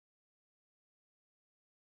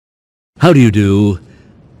How do you do?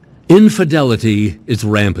 Infidelity is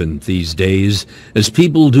rampant these days as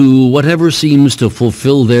people do whatever seems to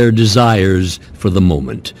fulfill their desires for the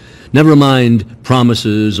moment. Never mind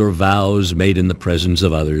promises or vows made in the presence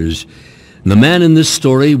of others. And the man in this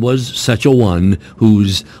story was such a one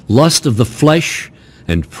whose lust of the flesh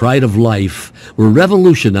and pride of life were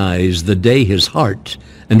revolutionized the day his heart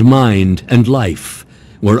and mind and life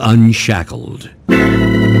were unshackled.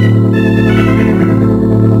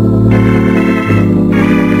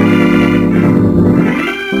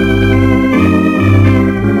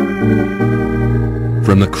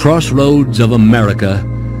 From the crossroads of America,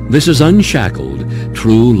 this is Unshackled,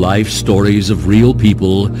 true life stories of real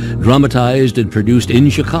people, dramatized and produced in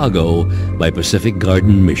Chicago by Pacific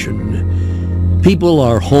Garden Mission. People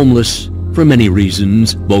are homeless for many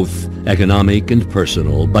reasons, both economic and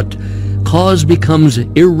personal, but cause becomes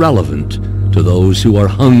irrelevant to those who are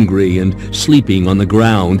hungry and sleeping on the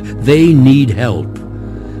ground. They need help.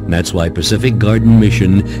 And that's why Pacific Garden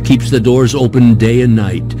Mission keeps the doors open day and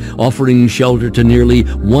night, offering shelter to nearly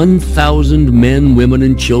 1,000 men, women,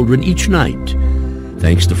 and children each night.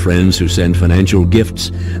 Thanks to friends who send financial gifts,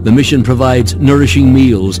 the mission provides nourishing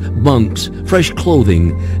meals, bunks, fresh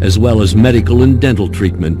clothing, as well as medical and dental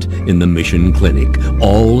treatment in the mission clinic,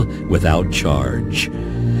 all without charge.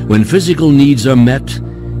 When physical needs are met,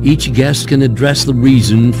 each guest can address the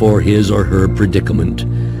reason for his or her predicament.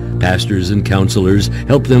 Pastors and counselors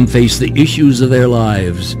help them face the issues of their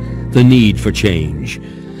lives, the need for change.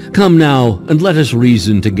 Come now and let us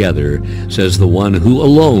reason together, says the one who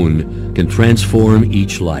alone can transform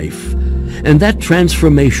each life. And that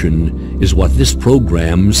transformation is what this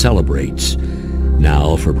program celebrates.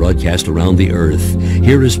 Now, for broadcast around the earth,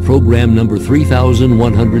 here is program number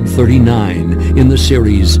 3139 in the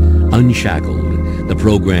series Unshackled, the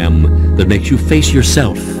program that makes you face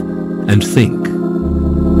yourself and think.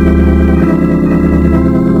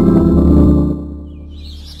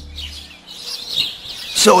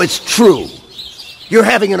 So it's true. You're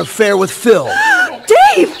having an affair with Phil.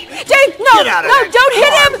 Dave! Dave, no! Get out of no, there. don't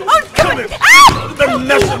hit him! Oh, Come here. Ah! You've been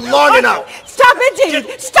messing long enough. Stop it,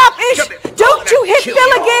 Dave! Stop it! Come here. Don't you hit Kill Phil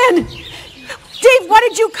you. again! Dave, why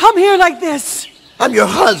did you come here like this? I'm your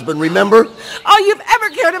husband, remember? All you've ever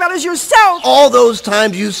cared about is yourself! All those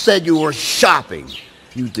times you said you were shopping.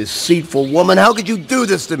 You deceitful woman, how could you do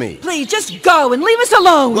this to me? Please, just go and leave us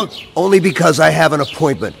alone! Look, only because I have an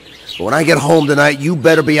appointment. But when I get home tonight, you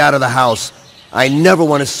better be out of the house. I never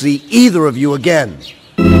want to see either of you again.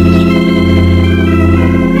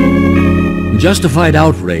 Justified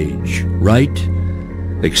outrage, right?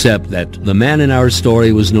 Except that the man in our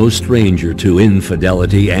story was no stranger to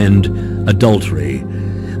infidelity and adultery.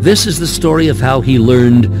 This is the story of how he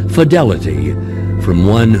learned fidelity from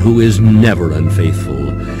one who is never unfaithful.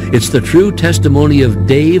 It's the true testimony of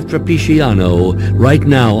Dave Tripiciano right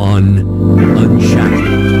now on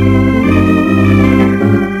Unshackled.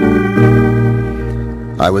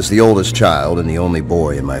 I was the oldest child and the only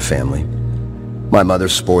boy in my family. My mother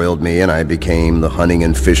spoiled me and I became the hunting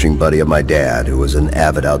and fishing buddy of my dad, who was an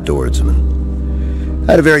avid outdoorsman.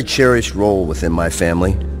 I had a very cherished role within my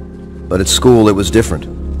family, but at school it was different.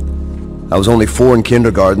 I was only 4 in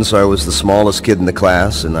kindergarten, so I was the smallest kid in the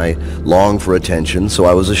class, and I longed for attention, so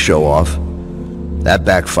I was a show-off. That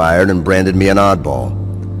backfired and branded me an oddball.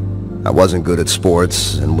 I wasn't good at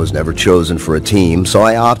sports and was never chosen for a team, so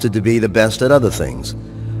I opted to be the best at other things,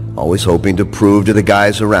 always hoping to prove to the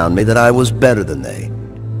guys around me that I was better than they.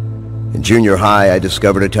 In junior high, I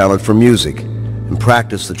discovered a talent for music and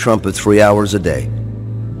practiced the trumpet 3 hours a day.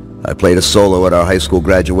 I played a solo at our high school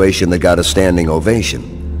graduation that got a standing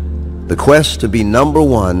ovation. The quest to be number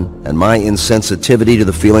one and my insensitivity to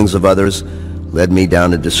the feelings of others led me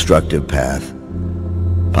down a destructive path.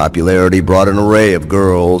 Popularity brought an array of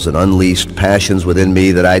girls and unleashed passions within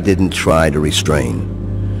me that I didn't try to restrain.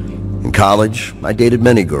 In college, I dated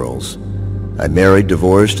many girls. I married,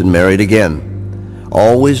 divorced, and married again,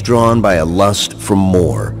 always drawn by a lust for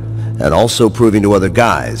more, and also proving to other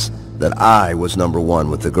guys that I was number one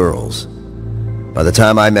with the girls. By the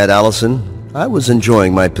time I met Allison, I was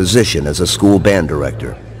enjoying my position as a school band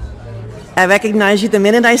director. I recognized you the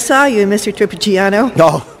minute I saw you, Mr. Tripiciano.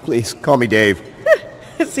 Oh, please, call me Dave.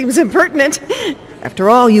 It seems impertinent. After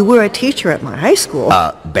all, you were a teacher at my high school.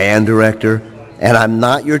 Band director? And I'm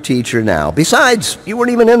not your teacher now. Besides, you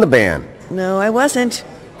weren't even in the band. No, I wasn't.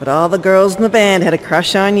 But all the girls in the band had a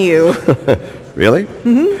crush on you. Really?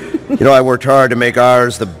 Mm-hmm. You know, I worked hard to make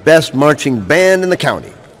ours the best marching band in the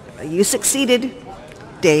county. You succeeded,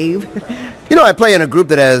 Dave. You know, I play in a group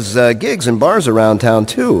that has gigs and bars around town,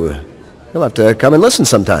 too. You'll have to come and listen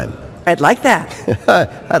sometime. I'd like that.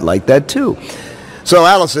 I'd like that, too. So,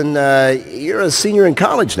 Allison, you're a senior in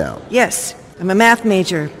college now. Yes, I'm a math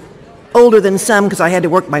major. Older than some because I had to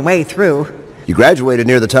work my way through. You graduated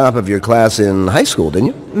near the top of your class in high school, didn't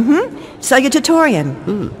you?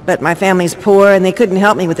 Salutatorian. But my family's poor and they couldn't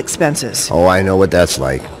help me with expenses. Oh, I know what that's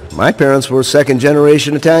like. My parents were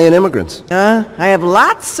second-generation Italian immigrants. I have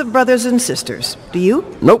lots of brothers and sisters. Do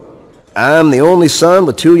you? Nope. I'm the only son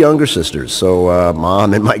with 2 younger sisters, so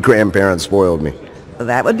Mom and my grandparents spoiled me. Well,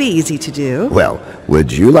 that would be easy to do. Well,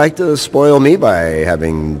 would you like to spoil me by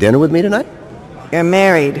having dinner with me tonight? You're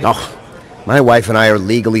married. Oh, my wife and I are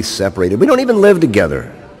legally separated. We don't even live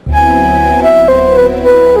together.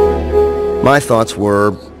 My thoughts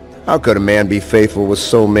were, how could a man be faithful with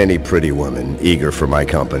so many pretty women eager for my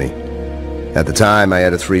company? At the time, I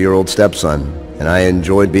had a 3-year-old stepson, and I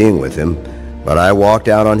enjoyed being with him, but I walked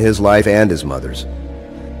out on his life and his mother's.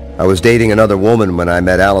 I was dating another woman when I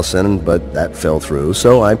met Allison, but that fell through,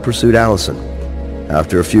 so I pursued Allison.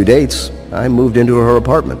 After a few dates, I moved into her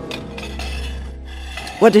apartment.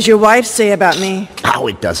 What does your wife say about me? Oh,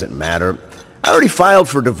 it doesn't matter. I already filed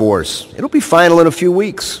for divorce. It'll be final in a few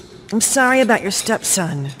weeks. I'm sorry about your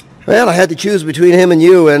stepson. Well, I had to choose between him and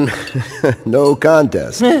you, and no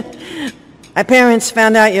contest. My parents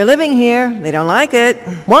found out you're living here. They don't like it.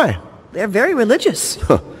 Why? They're very religious.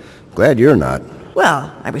 Glad you're not.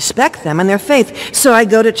 Well, I respect them and their faith, so I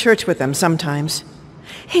go to church with them sometimes.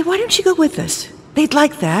 Hey, why don't you go with us? They'd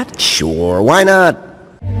like that. Sure, why not?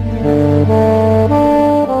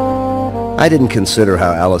 I didn't consider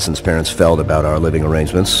how Allison's parents felt about our living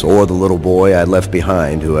arrangements, or the little boy I'd left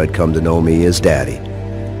behind who had come to know me as Daddy.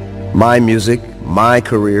 My music, my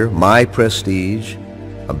career, my prestige,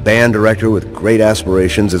 a band director with great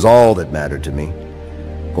aspirations is all that mattered to me.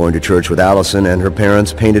 Going to church with Allison and her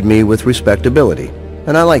parents painted me with respectability,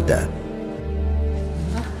 and I like that.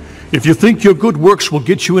 If you think your good works will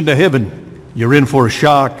get you into heaven, you're in for a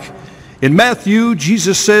shock. In Matthew,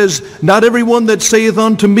 Jesus says, "Not everyone that saith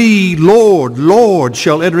unto me, Lord, Lord,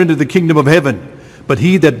 shall enter into the kingdom of heaven, but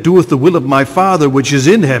he that doeth the will of my Father which is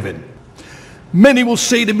in heaven. Many will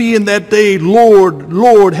say to me in that day, Lord,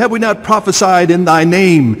 Lord, have we not prophesied in thy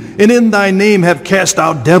name, and in thy name have cast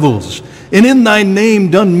out devils, and in thy name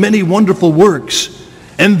done many wonderful works?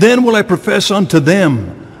 And then will I profess unto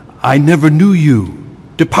them, I never knew you.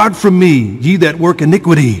 Depart from me, ye that work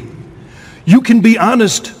iniquity." You can be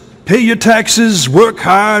honest, pay your taxes, work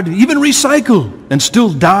hard, even recycle, and still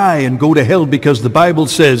die and go to hell, because the Bible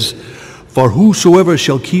says, "For whosoever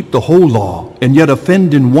shall keep the whole law, and yet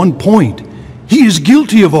offend in one point, he is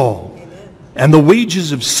guilty of all. And the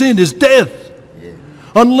wages of sin is death."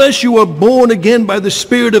 Unless you are born again by the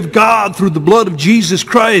Spirit of God through the blood of Jesus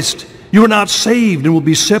Christ, you are not saved and will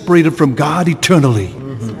be separated from God eternally.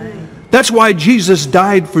 That's why Jesus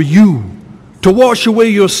died for you, to wash away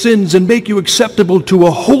your sins and make you acceptable to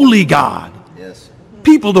a holy God.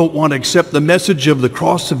 People don't want to accept the message of the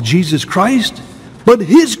cross of Jesus Christ, but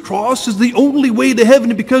his cross is the only way to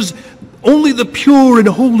heaven, because only the pure and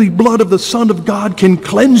holy blood of the Son of God can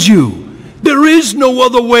cleanse you. There is no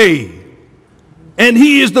other way. And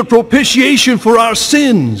he is the propitiation for our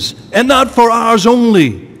sins, and not for ours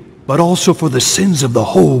only, but also for the sins of the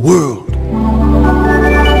whole world.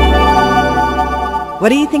 What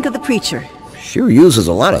do you think of the preacher? Sure uses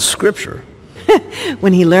a lot of scripture.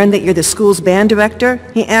 When he learned that you're the school's band director,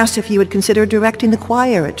 he asked if you would consider directing the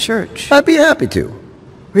choir at church. I'd be happy to.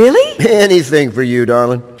 Really? Anything for you,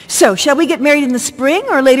 darling. So, shall we get married in the spring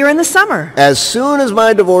or later in the summer? As soon as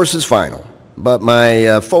my divorce is final. But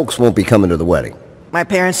my folks won't be coming to the wedding. My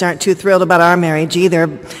parents aren't too thrilled about our marriage either,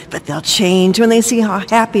 but they'll change when they see how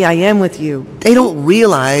happy I am with you. They don't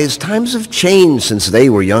realize times have changed since they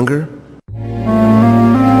were younger.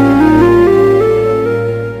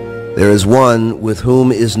 There is one with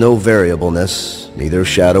whom is no variableness, neither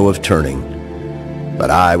shadow of turning. But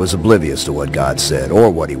I was oblivious to what God said, or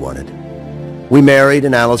what he wanted. We married,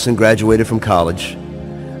 and Allison graduated from college.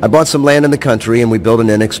 I bought some land in the country, and we built an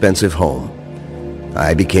inexpensive home.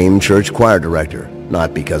 I became church choir director,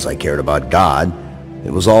 not because I cared about God.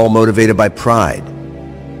 It was all motivated by pride.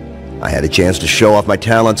 I had a chance to show off my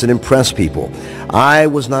talents and impress people. I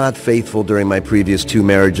was not faithful during my previous 2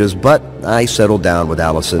 marriages, but I settled down with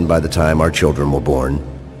Allison by the time our children were born.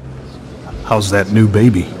 How's that new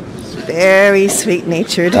baby? Very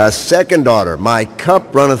sweet-natured. A second daughter. My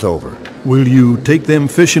cup runneth over. Will you take them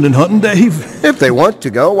fishing and hunting, Dave? If they want to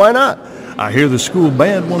go, why not? I hear the school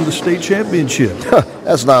band won the state championship.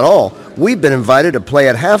 That's not all. We've been invited to play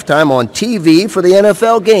at halftime on TV for the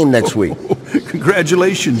NFL game next week.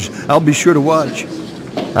 Congratulations. I'll be sure to watch.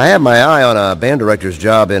 I have my eye on a band director's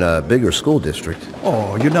job in a bigger school district.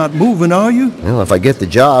 Oh, you're not moving, are you? Well, if I get the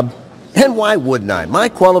job, And why wouldn't I? My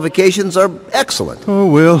qualifications are excellent. Oh,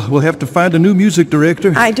 well, we'll have to find a new music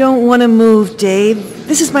director. I don't want to move, Dave.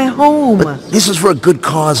 This is my home. But this is for a good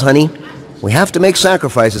cause, honey. We have to make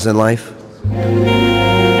sacrifices in life.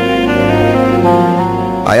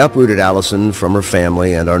 I uprooted Allison from her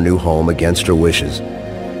family and our new home against her wishes.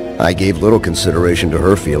 I gave little consideration to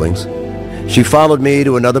her feelings. She followed me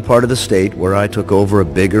to another part of the state where I took over a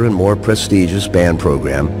bigger and more prestigious band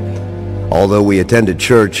program. Although we attended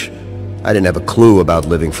church, I didn't have a clue about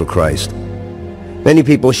living for Christ. Many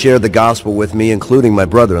people shared the gospel with me, including my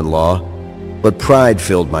brother-in-law, but pride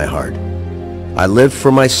filled my heart. I lived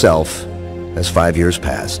for myself as 5 years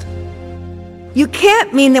passed. You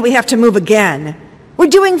can't mean that we have to move again. We're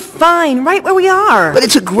doing fine right where we are. But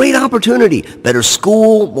it's a great opportunity. Better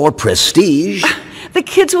school, more prestige. The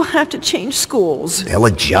kids will have to change schools. They'll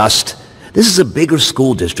adjust. This is a bigger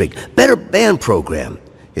school district, better band program.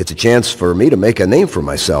 It's a chance for me to make a name for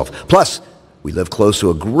myself. Plus, we live close to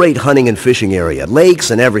a great hunting and fishing area, lakes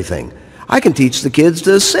and everything. I can teach the kids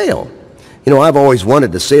to sail. You know, I've always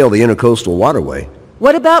wanted to sail the intercoastal waterway.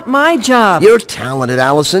 What about my job? You're talented,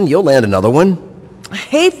 Allison. You'll land another one. I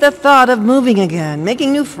hate the thought of moving again,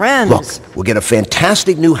 making new friends. Look, we'll get a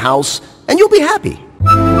fantastic new house, and you'll be happy.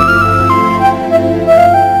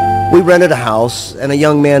 We rented a house, and a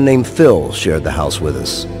young man named Phil shared the house with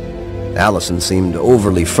us. Allison seemed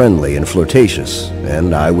overly friendly and flirtatious,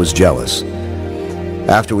 and I was jealous.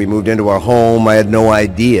 After we moved into our home, I had no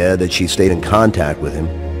idea that she stayed in contact with him.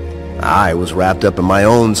 I was wrapped up in my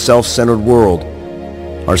own self-centered world.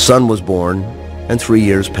 Our son was born, and 3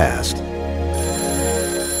 years passed.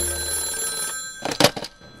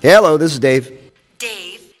 Hello, this is Dave.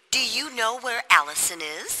 Dave, do you know where Allison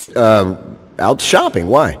is? Out shopping.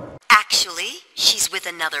 Why? Actually, she's with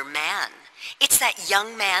another man. It's that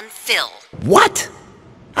young man, Phil. What?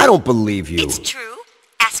 I don't believe you. It's true.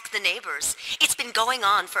 Ask the neighbors. It's been going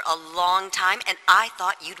on for a long time, and I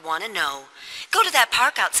thought you'd want to know. Go to that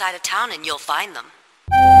park outside of town and you'll find them.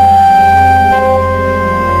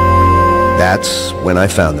 That's when I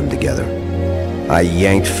found them together. I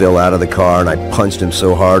yanked Phil out of the car and I punched him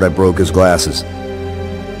so hard I broke his glasses.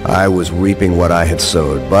 I was reaping what I had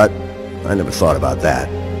sowed, but I never thought about that.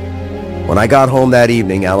 When I got home that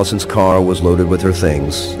evening, Allison's car was loaded with her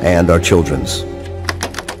things and our children's.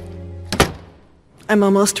 I'm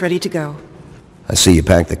almost ready to go. I see you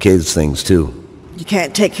packed the kids' things too. You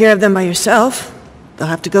can't take care of them by yourself. They'll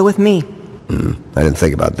have to go with me. I didn't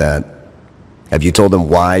think about that. Have you told them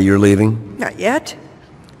why you're leaving? Not yet.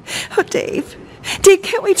 Oh, Dave. Dave,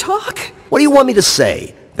 can't we talk? What do you want me to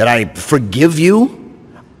say? That I forgive you?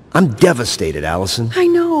 I'm devastated, Allison. I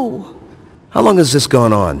know. How long has this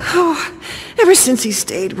gone on? Oh, ever since he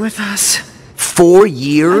stayed with us. 4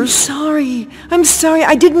 years? I'm sorry.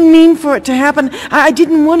 I didn't mean for it to happen. I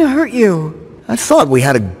didn't want to hurt you. I thought we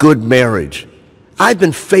had a good marriage. I've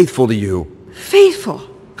been faithful to you. Faithful?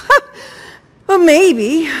 Well,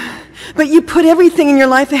 maybe. But you put everything in your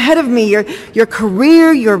life ahead of me. Your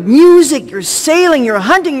career, your music, your sailing, your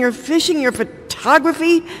hunting, your fishing, your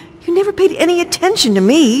photography. You never paid any attention to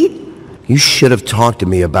me. You should have talked to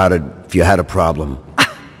me about it if you had a problem.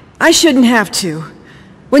 I shouldn't have to.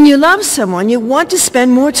 When you love someone, you want to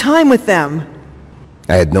spend more time with them.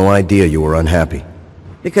 I had no idea you were unhappy.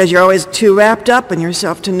 Because you're always too wrapped up in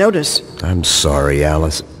yourself to notice. I'm sorry,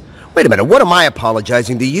 Alice. Wait a minute, what am I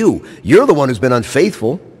apologizing to you? You're the one who's been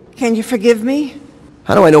unfaithful. Can you forgive me?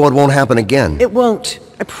 How do I know it won't happen again? It won't.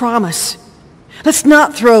 I promise. Let's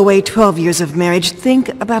not throw away 12 years of marriage. Think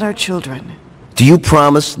about our children. Do you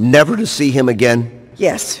promise never to see him again?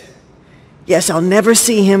 Yes. Yes, I'll never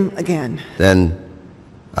see him again. Then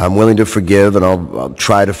I'm willing to forgive and I'll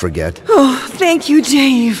try to forget. Oh, thank you,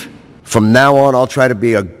 Dave. From now on, I'll try to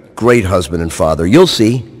be a great husband and father. You'll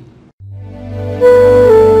see.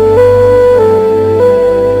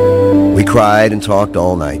 We cried and talked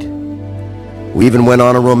all night. We even went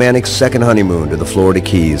on a romantic second honeymoon to the Florida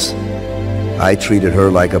Keys. I treated her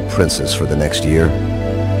like a princess for the next year.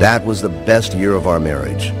 That was the best year of our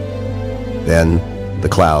marriage. Then the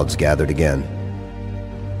clouds gathered again.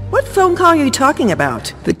 What phone call are you talking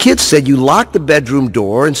about? The kids said you locked the bedroom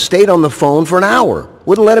door and stayed on the phone for an hour.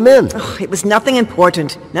 Wouldn't let him in. Oh, it was nothing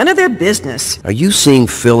important. None of their business. Are you seeing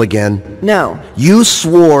Phil again? No. You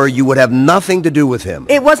swore you would have nothing to do with him.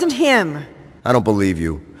 It wasn't him. I don't believe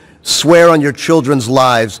you. Swear on your children's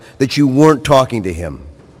lives that you weren't talking to him.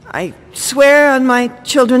 I swear on my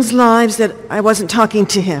children's lives that I wasn't talking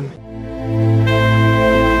to him.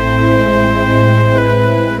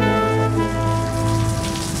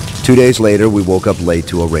 Two days later, we woke up late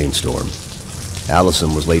to a rainstorm.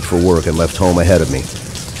 Allison was late for work and left home ahead of me,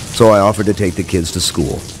 so I offered to take the kids to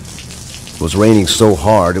school. It was raining so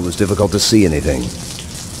hard it was difficult to see anything.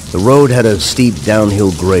 The road had a steep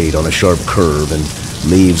downhill grade on a sharp curve, and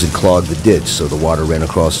leaves had clogged the ditch, so the water ran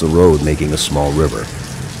across the road, making a small river.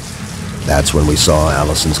 That's when we saw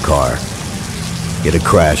Allison's car. It had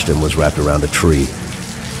crashed and was wrapped around a tree.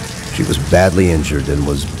 She was badly injured and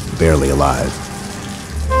was barely alive.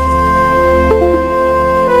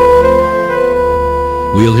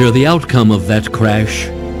 We'll hear the outcome of that crash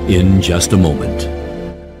in just a moment.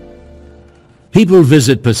 People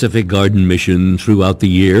visit Pacific Garden Mission throughout the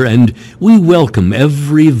year, and we welcome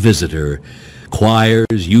every visitor.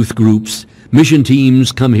 Choirs, youth groups, mission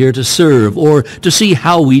teams come here to serve or to see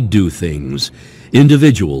how we do things.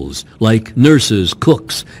 Individuals like nurses,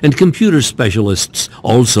 cooks, and computer specialists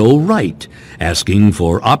also write, asking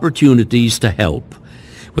for opportunities to help.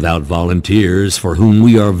 Without volunteers, for whom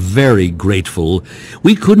we are very grateful,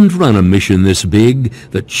 we couldn't run a mission this big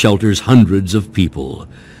that shelters hundreds of people.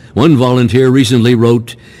 One volunteer recently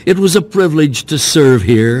wrote, "It was a privilege to serve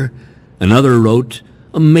here." Another wrote,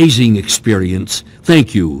 "Amazing experience.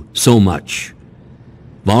 Thank you so much."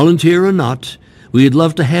 Volunteer or not, we'd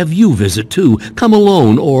love to have you visit too. Come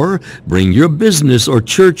alone or bring your business or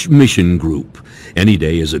church mission group. Any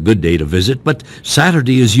day is a good day to visit, but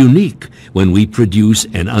Saturday is unique when we produce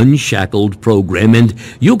an Unshackled program, and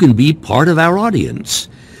you can be part of our audience.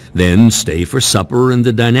 Then stay for supper and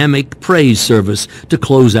the dynamic praise service to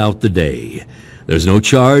close out the day. There's no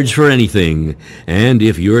charge for anything, and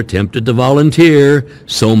if you're tempted to volunteer,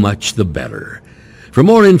 so much the better. For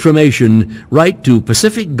more information, write to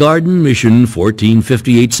Pacific Garden Mission,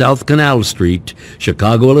 1458 South Canal Street,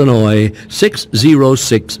 Chicago, Illinois,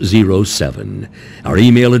 60607. Our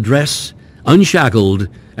email address,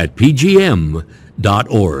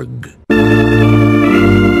 unshackled@pgm.org.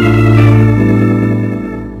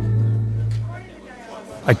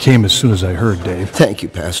 I came as soon as I heard, Dave. Thank you,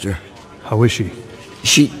 Pastor. How is she?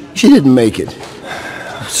 She didn't make it.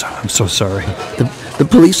 I'm so sorry. The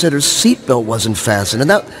police said her seatbelt wasn't fastened, and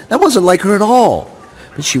that wasn't like her at all.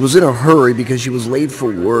 But she was in a hurry because she was late for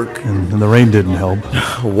work. And the rain didn't help.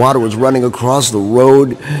 Water was running across the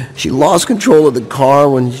road. She lost control of the car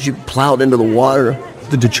when she plowed into the water.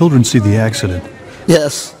 Did the children see the accident?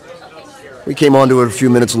 Yes. We came onto it a few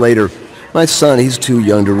minutes later. My son, he's too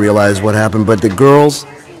young to realize what happened, but the girls,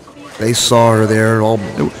 they saw her there all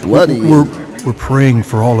bloody. We're praying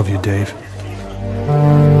for all of you, Dave.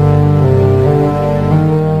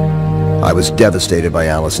 I was devastated by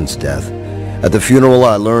Allison's death. At the funeral,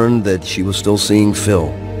 I learned that she was still seeing Phil.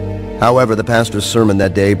 However, the pastor's sermon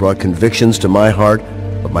that day brought convictions to my heart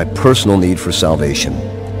of my personal need for salvation.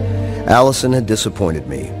 Allison had disappointed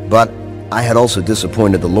me, but I had also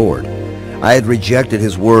disappointed the Lord. I had rejected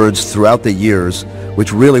his words throughout the years,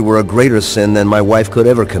 which really were a greater sin than my wife could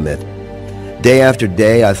ever commit. Day after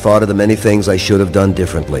day, I thought of the many things I should have done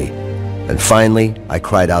differently. And finally, I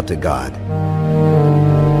cried out to God.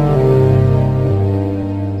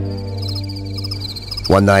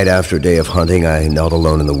 One night after a day of hunting, I knelt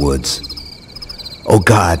alone in the woods. Oh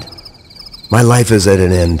God, my life is at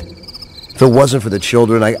an end. If it wasn't for the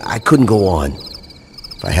children, I couldn't go on.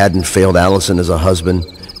 If I hadn't failed Allison as a husband,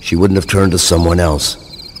 she wouldn't have turned to someone else.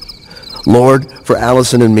 Lord, for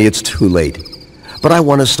Allison and me, it's too late. But I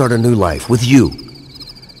want to start a new life with you.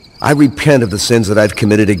 I repent of the sins that I've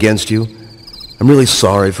committed against you. I'm really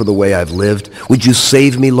sorry for the way I've lived. Would you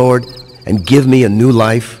save me, Lord, and give me a new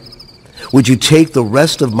life? Would you take the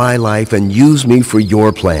rest of my life and use me for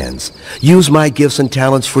your plans? Use my gifts and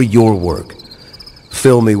talents for your work.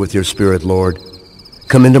 Fill me with your Spirit, Lord.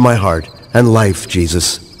 Come into my heart and life,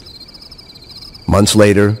 Jesus. Months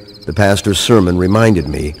later, the pastor's sermon reminded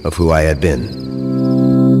me of who I had been.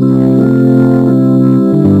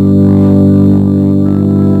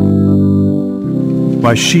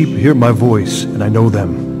 My sheep hear my voice, and I know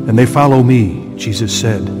them, and they follow me, Jesus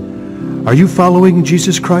said. Are you following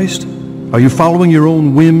Jesus Christ? Are you following your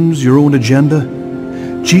own whims, your own agenda?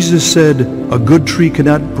 Jesus said, a good tree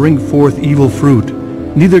cannot bring forth evil fruit,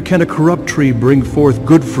 neither can a corrupt tree bring forth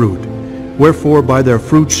good fruit. Wherefore by their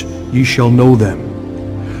fruits ye shall know them.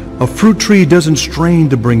 A fruit tree doesn't strain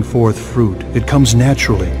to bring forth fruit. It comes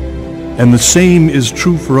naturally. And the same is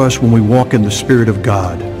true for us when we walk in the Spirit of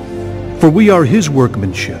God. For we are his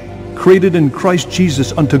workmanship, created in Christ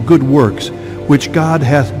Jesus unto good works, which God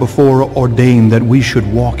hath before ordained that we should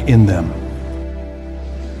walk in them.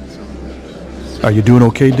 Are you doing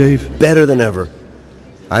okay, Dave? Better than ever.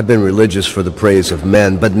 I've been religious for the praise of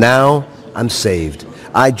men, but now I'm saved.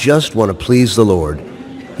 I just want to please the Lord.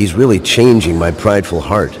 He's really changing my prideful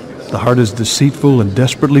heart. The heart is deceitful and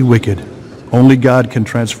desperately wicked. Only God can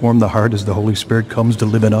transform the heart as the Holy Spirit comes to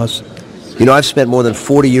live in us. You know, I've spent more than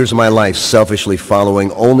 40 years of my life selfishly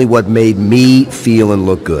following only what made me feel and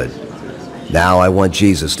look good. Now I want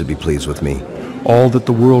Jesus to be pleased with me. All that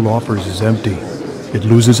the world offers is empty. It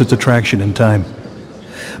loses its attraction in time.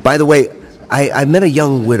 By the way, I met a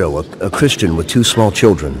young widow, a Christian with 2 small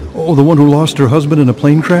children. Oh, the one who lost her husband in a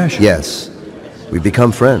plane crash? Yes. We've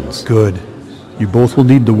become friends. Good. You both will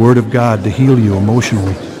need the Word of God to heal you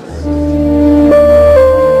emotionally.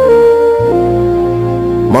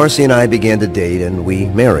 Marcy and I began to date, and we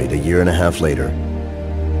married a year and a half later.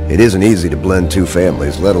 It isn't easy to blend 2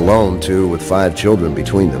 families, let alone 2 with 5 children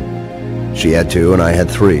between them. She had 2 and I had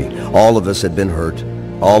 3. All of us had been hurt.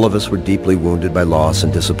 All of us were deeply wounded by loss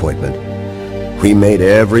and disappointment. We made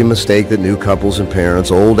every mistake that new couples and parents,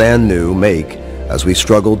 old and new, make as we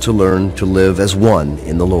struggled to learn to live as one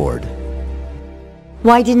in the Lord.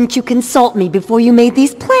 Why didn't you consult me before you made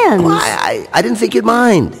these plans? Well, I didn't think you'd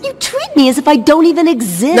mind. You treat me as if I don't even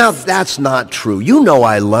exist. Now, that's not true. You know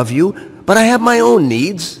I love you, but I have my own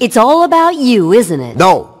needs. It's all about you, isn't it?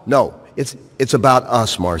 No. It's about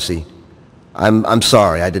us, Marcy. I'm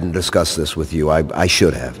sorry I didn't discuss this with you. I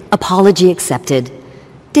should have. Apology accepted.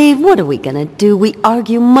 Dave, what are we gonna do? We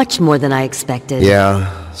argue much more than I expected.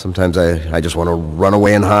 Yeah, sometimes I just want to run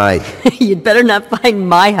away and hide. You'd better not find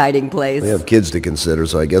my hiding place. We have kids to consider,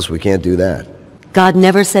 so I guess we can't do that. God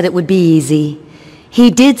never said it would be easy. He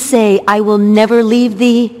did say, I will never leave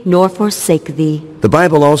thee nor forsake thee. The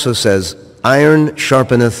Bible also says, iron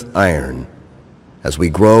sharpeneth iron. As we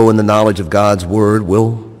grow in the knowledge of God's Word,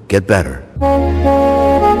 we'll get better.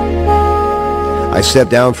 I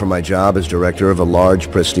stepped down from my job as director of a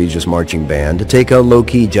large, prestigious marching band to take a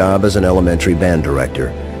low-key job as an elementary band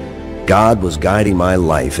director. God was guiding my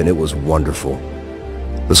life, and it was wonderful.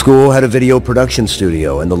 The school had a video production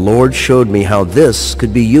studio, and the Lord showed me how this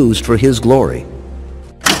could be used for His glory.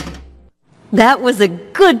 That was a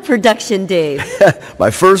good production, Dave.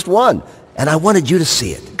 My first one, and I wanted you to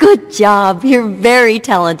see it. Good job. You're very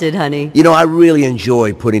talented, honey. You know, I really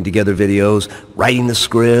enjoy putting together videos, writing the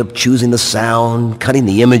script, choosing the sound, cutting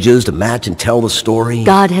the images to match and tell the story.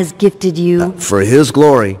 God has gifted you. For His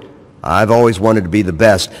glory. I've always wanted to be the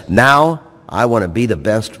best. Now, I want to be the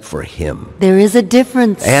best for Him. There is a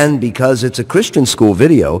difference. And because it's a Christian school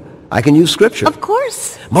video, I can use Scripture. Of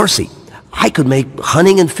course. Marcy, I could make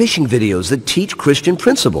hunting and fishing videos that teach Christian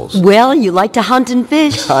principles. Well, you like to hunt and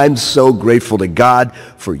fish. I'm so grateful to God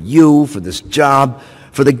for you, for this job,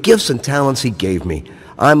 for the gifts and talents He gave me.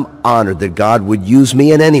 I'm honored that God would use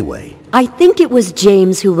me in any way. I think it was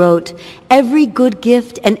James who wrote, every good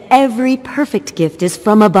gift and every perfect gift is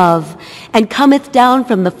from above, and cometh down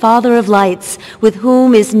from the Father of lights, with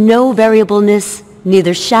whom is no variableness,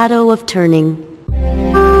 neither shadow of turning.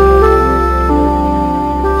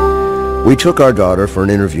 We took our daughter for an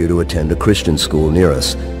interview to attend a Christian school near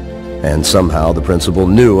us, and somehow the principal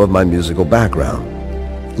knew of my musical background.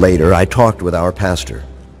 Later, I talked with our pastor.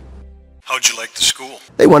 How'd you like the school?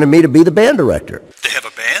 They wanted me to be the band director. They have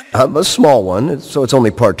a band? A small one, so it's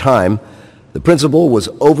only part-time. The principal was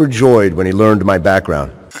overjoyed when he learned my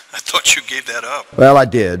background. I thought you gave that up. Well, I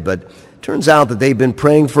did, but turns out that they've been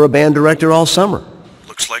praying for a band director all summer.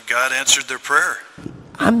 Looks like God answered their prayer.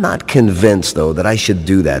 I'm not convinced, though, that I should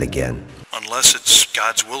do that again. Unless it's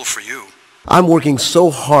God's will for you. I'm working so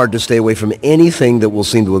hard to stay away from anything that will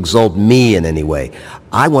seem to exalt me in any way.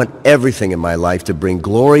 I want everything in my life to bring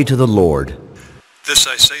glory to the Lord. This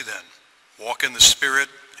I say then, walk in the Spirit,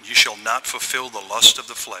 and you shall not fulfill the lust of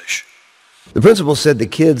the flesh. The principal said the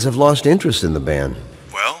kids have lost interest in the band.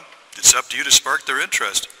 Well, it's up to you to spark their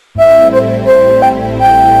interest.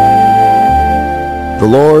 The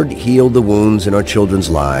Lord healed the wounds in our children's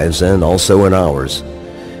lives and also in ours.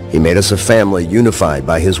 He made us a family unified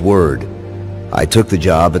by His Word. I took the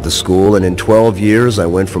job at the school, and in 12 years I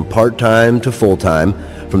went from part-time to full-time,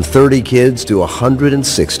 from 30 kids to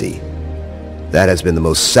 160. That has been the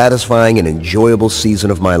most satisfying and enjoyable season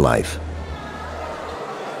of my life.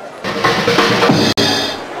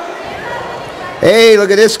 Hey,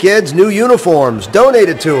 look at this, kids. New uniforms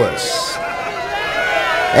donated to us.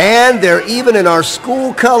 And they're even in our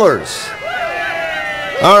school colors.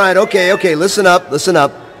 All right, okay, listen up.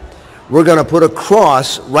 We're going to put a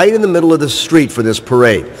cross right in the middle of the street for this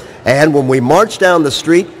parade. And when we march down the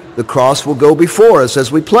street, the cross will go before us as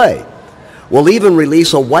we play. We'll even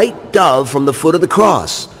release a white dove from the foot of the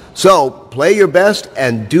cross. So, play your best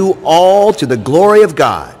and do all to the glory of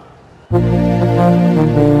God.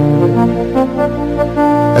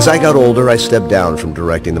 As I got older, I stepped down from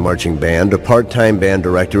directing the marching band to part-time band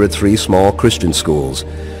director at 3 small Christian schools.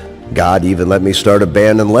 God even let me start a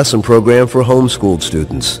band and lesson program for homeschooled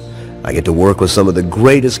students. I get to work with some of the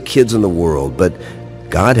greatest kids in the world, but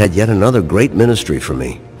God had yet another great ministry for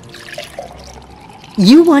me.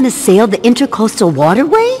 You want to sail the Intercoastal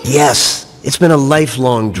Waterway? Yes, it's been a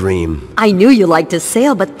lifelong dream. I knew you liked to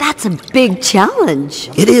sail, but that's a big challenge.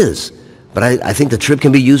 It is, but I think the trip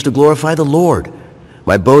can be used to glorify the Lord.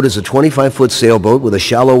 My boat is a 25-foot sailboat with a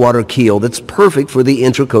shallow water keel that's perfect for the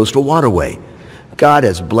Intercoastal Waterway. God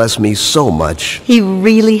has blessed me so much. He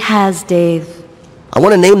really has, Dave. I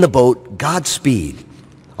want to name the boat Godspeed.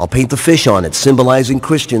 I'll paint the fish on it, symbolizing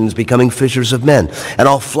Christians becoming fishers of men. And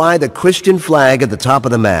I'll fly the Christian flag at the top of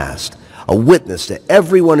the mast, a witness to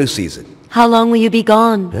everyone who sees it. How long will you be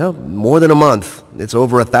gone? Well, more than a month. It's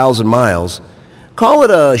over 1,000 miles. Call it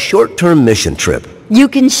a short-term mission trip. You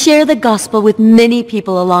can share the gospel with many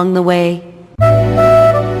people along the way.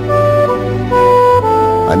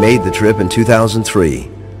 I made the trip in 2003.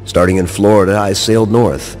 Starting in Florida, I sailed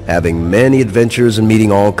north, having many adventures and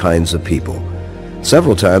meeting all kinds of people.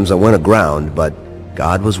 Several times I went aground, but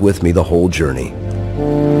God was with me the whole journey.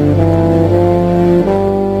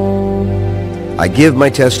 I give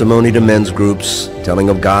my testimony to men's groups, telling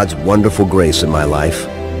of God's wonderful grace in my life.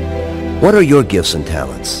 What are your gifts and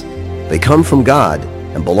talents? They come from God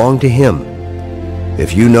and belong to Him.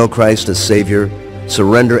 If you know Christ as Savior,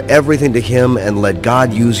 surrender everything to Him and let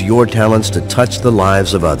God use your talents to touch the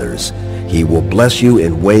lives of others. He will bless you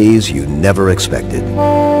in ways you never expected.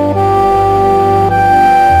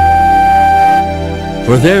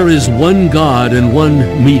 For there is one God and one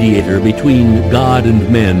mediator between God and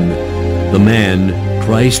men, the man,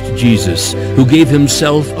 Christ Jesus, who gave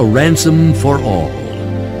Himself a ransom for all.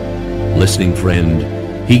 Listening friend,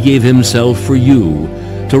 He gave Himself for you,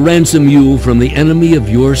 to ransom you from the enemy of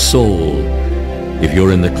your soul. If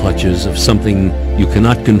you're in the clutches of something you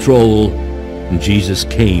cannot control, Jesus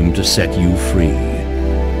came to set you free.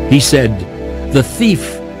 He said, "The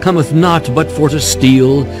thief cometh not but for to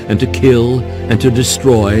steal, and to kill, and to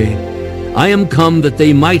destroy. I am come that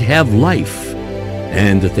they might have life,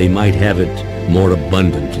 and that they might have it more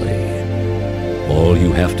abundantly." All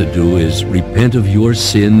you have to do is repent of your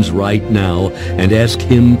sins right now and ask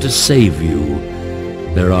Him to save you.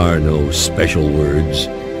 There are no special words,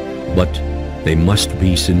 but they must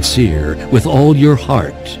be sincere with all your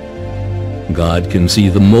heart. God can see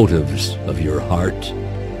the motives of your heart.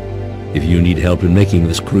 If you need help in making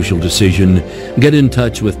this crucial decision, get in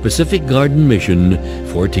touch with Pacific Garden Mission,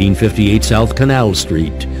 1458 South Canal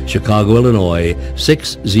Street, Chicago, Illinois,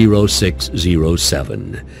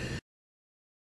 60607.